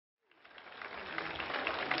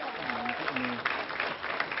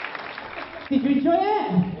Did you enjoy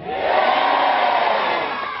it? Yeah!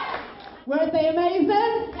 Weren't they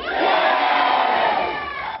amazing?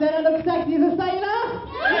 Yeah! Did I look sexy as a sailor?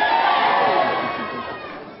 Yeah!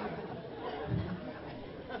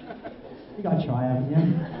 You gotta try, haven't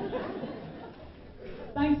you?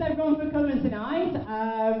 Thanks everyone for coming tonight.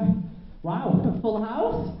 Wow, a full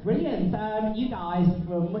house, brilliant. You guys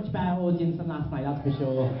were a much better audience than last night, that's for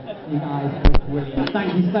sure. You guys were brilliant.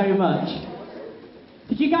 Thank you so much.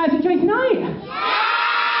 Did you guys enjoy tonight?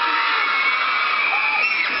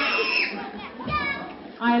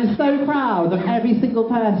 I am so proud of every single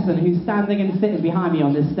person who's standing and sitting behind me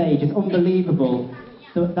on this stage. It's unbelievable.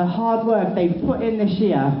 The hard work they've put in this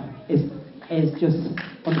year is just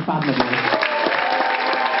unfathomable.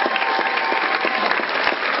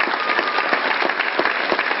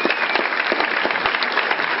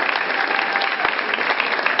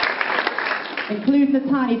 Including the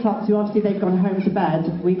Tiny Tots, who obviously they've gone home to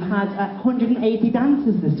bed, we've had 180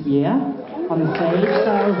 dancers this year on the stage,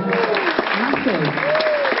 so massive.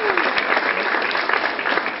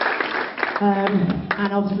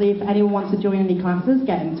 And obviously, if anyone wants to join any classes,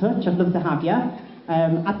 get in touch. I'd love to have you.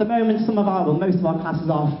 At the moment, most of our classes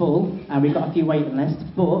are full, and we've got a few waiting lists.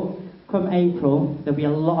 But come April, there'll be a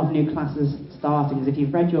lot of new classes starting. Because if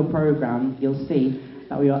you've read your programme, you'll see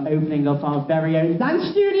that we are opening up our very own dance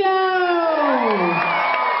studio.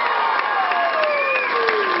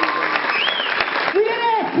 We did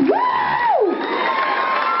it! Woo!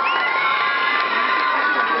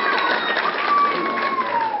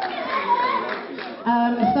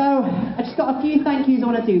 So I just got a few thank yous I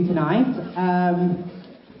want to do tonight. I'm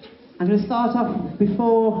going to start off,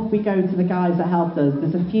 before we go to the guys that helped us,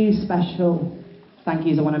 there's a few special thank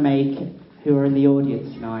yous I want to make who are in the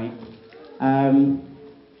audience tonight.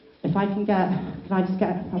 If I can I just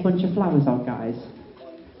get a bunch of flowers out, guys?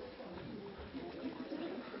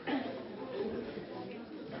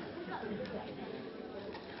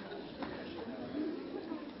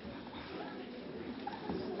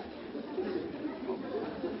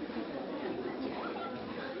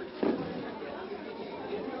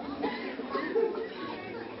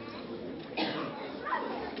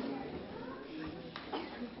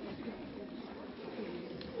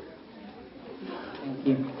 Thank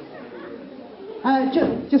you.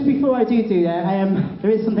 Just before I do that, there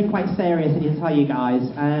is something quite serious I need to tell you guys,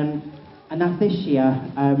 and that's this year.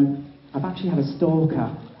 I've actually had a stalker,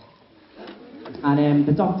 and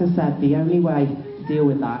the doctor said the only way to deal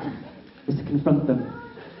with that is to confront them.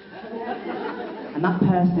 And that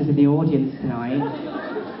person is in the audience tonight.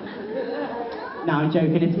 No, I'm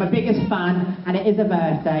joking. It's my biggest fan, and it is a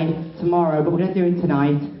birthday tomorrow, but we're going to do it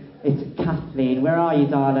tonight. It's Kathleen. Where are you,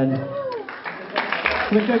 darling?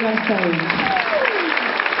 We're going on stage.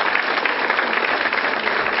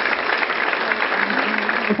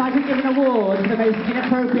 If I could give an award for the most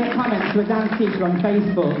inappropriate comments to a dance teacher on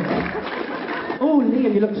Facebook. Oh,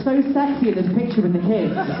 Liam, you look so sexy in this picture with the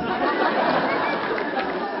kids.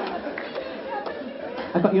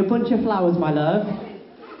 I've got you a bunch of flowers, my love.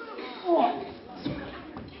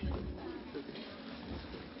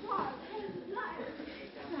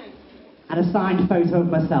 And a signed photo of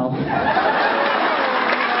myself.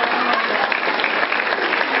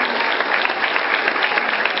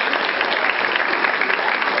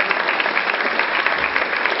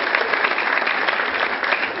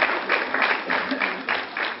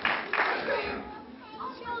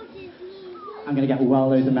 I'm going to get well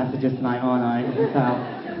loads of messages tonight, aren't I? So.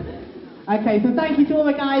 Okay, so thank you to all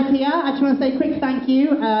the guys here. I just want to say a quick thank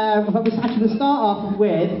you. We're actually going to start off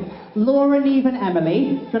with Laura, Neve and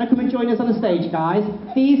Emily. Do you want to come and join us on the stage, guys?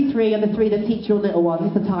 These three are the three that teach your little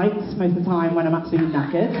ones the tights most of the time when I'm absolutely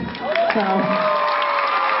knackered. So.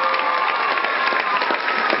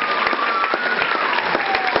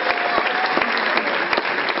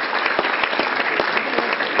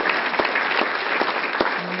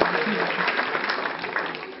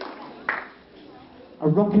 A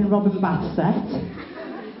Rockin' Robin bath set.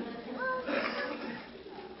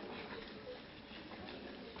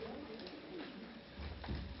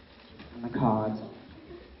 And a card.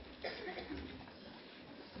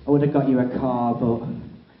 I would have got you a car, but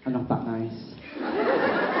I'm not that nice.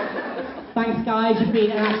 Thanks, guys. You've been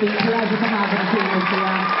an absolute pleasure to have us here.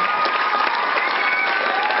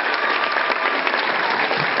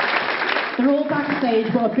 They're all backstage,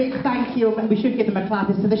 but a big thank you, and we should give them a clap,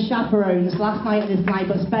 is to the chaperones last night and this night,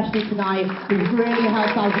 but especially tonight, who've really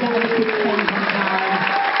helped out get the kids changed on time.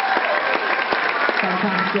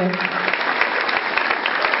 Fantastic.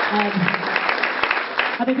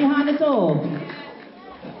 Are they behind the door?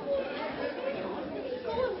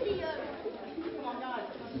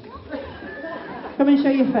 Come and show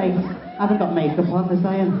your face. I haven't got makeup on, they're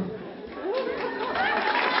saying.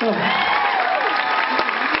 Oh.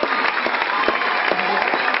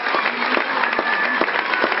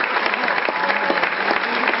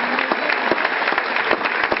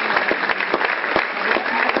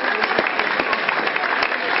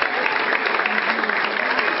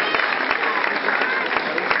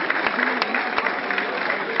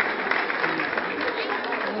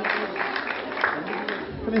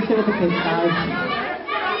 Come and sit with the kids, guys.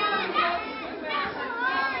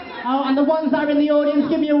 Oh, and the ones that are in the audience,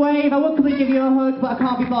 give me a wave. I would come and give you a hug, but I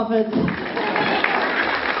can't be bothered.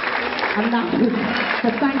 And that's so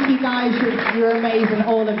thank you guys, you're amazing,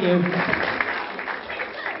 all of you.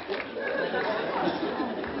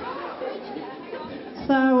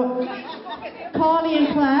 So, Carly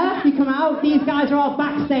and Claire, you come out. These guys are our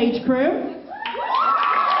backstage crew.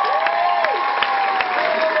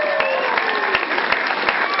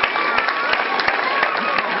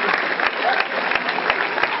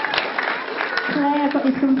 Claire got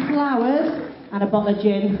you some flowers and a bottle of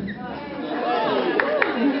gin.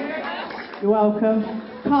 You're welcome.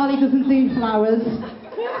 Carly doesn't do flowers,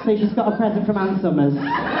 so she's got a present from Ann Summers.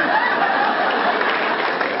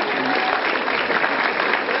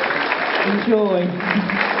 Enjoy.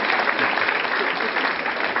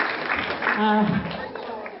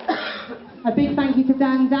 A big thank you to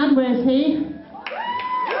Dan. Dan, where's he?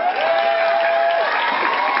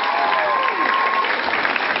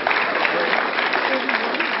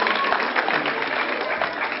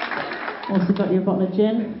 Also got you a bottle of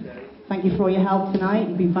gin. Thank you for all your help tonight.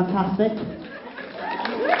 You've been fantastic.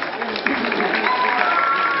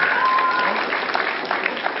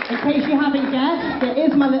 In case you haven't guessed, it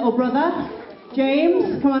is my little brother,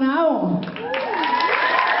 James. Come on out.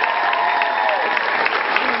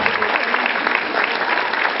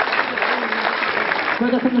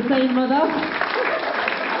 Brother from the same mother.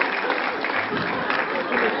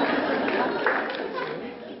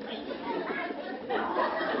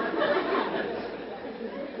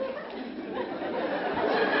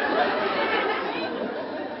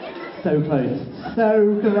 So close.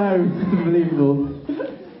 So close. Unbelievable.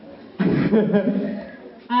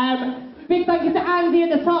 Big thank you to Andy at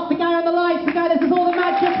the top, the guy on the lights, the guy that does all the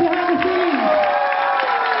magic behind the scenes.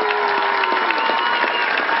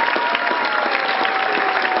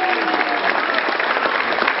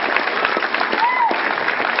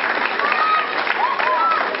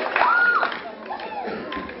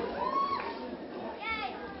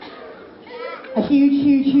 A huge,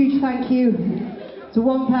 huge, huge thank you to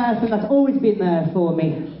one person that's always been there for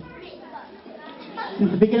me since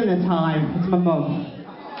the beginning of time. It's my mum.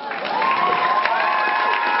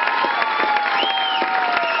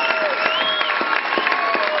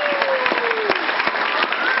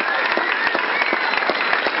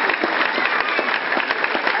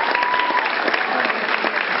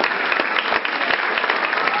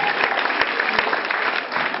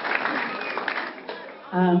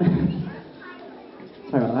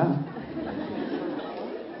 Sorry about that.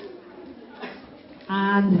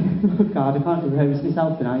 And, oh God, I can't rehearse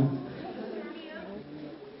myself tonight.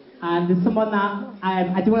 And there's someone that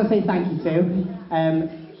I do want to say thank you to.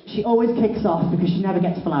 She always kicks off because she never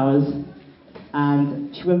gets flowers,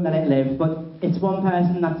 and she won't let it live, but it's one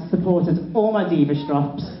person that's supported all my diva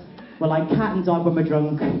drops. We're like cat and dog when we're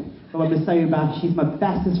drunk, but when we're sober, she's my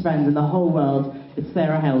bestest friend in the whole world. It's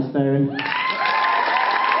Sarah Hailstone.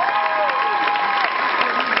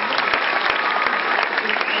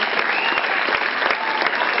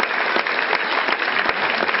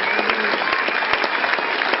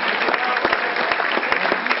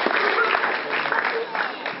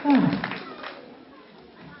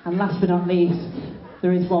 And last but not least,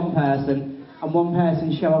 there is one person, and one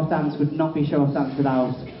person Showoff Dance would not be Showoff Dance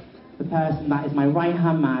without. The person that is my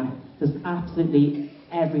right-hand man, does absolutely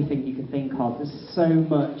everything you can think of. There's so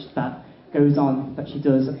much that goes on that she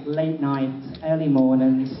does late nights, early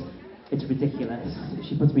mornings. It's ridiculous.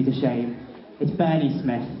 She puts me to shame. It's Bernie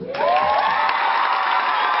Smith.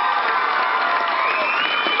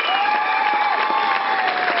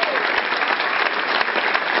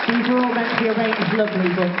 These are all meant to be arranged lovely,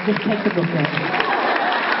 but just take the bucket.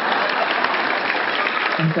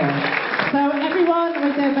 Okay. So everyone,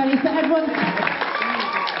 right there, Benny, so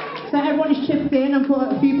everyone's chipped in and put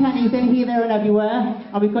a few pennies in here, there and everywhere.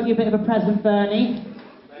 And we've got you a bit of a present, Bernie.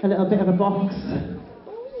 A little bit of a box.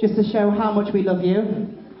 Just to show how much we love you.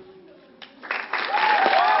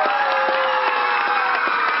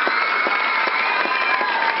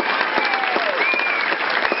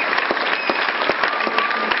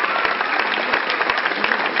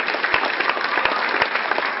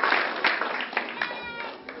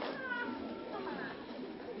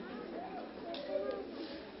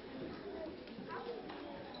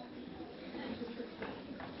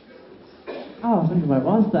 oh, I was wondering where it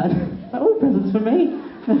was then. Like, oh, presents for me.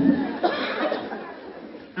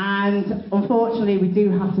 And unfortunately, we do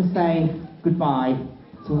have to say goodbye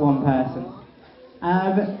to one person.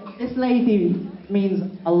 This lady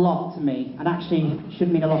means a lot to me, and actually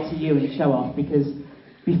should mean a lot to you in Showoff, because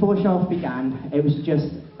before Showoff began, it was just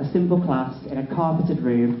a simple class in a carpeted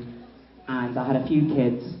room, and I had a few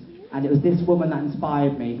kids, and it was this woman that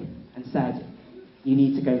inspired me and said, you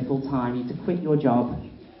need to go full time, you need to quit your job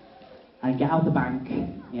and get out the bank,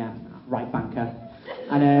 yeah, right banker,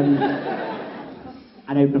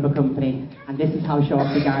 and open up a company. And this is how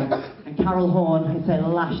Showoff began. And Carol Horn, it's her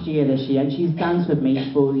last year this year, and she's danced with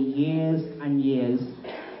me for years and years.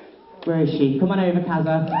 Where is she? Come on over,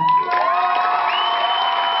 Kaza.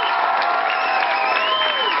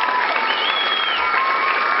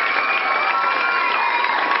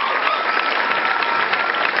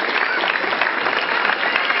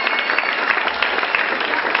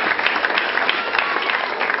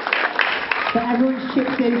 So everyone's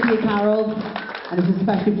chipped in for you, Carol. And it's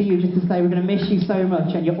especially for you, just to say we're going to miss you so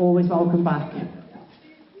much, and you're always welcome back.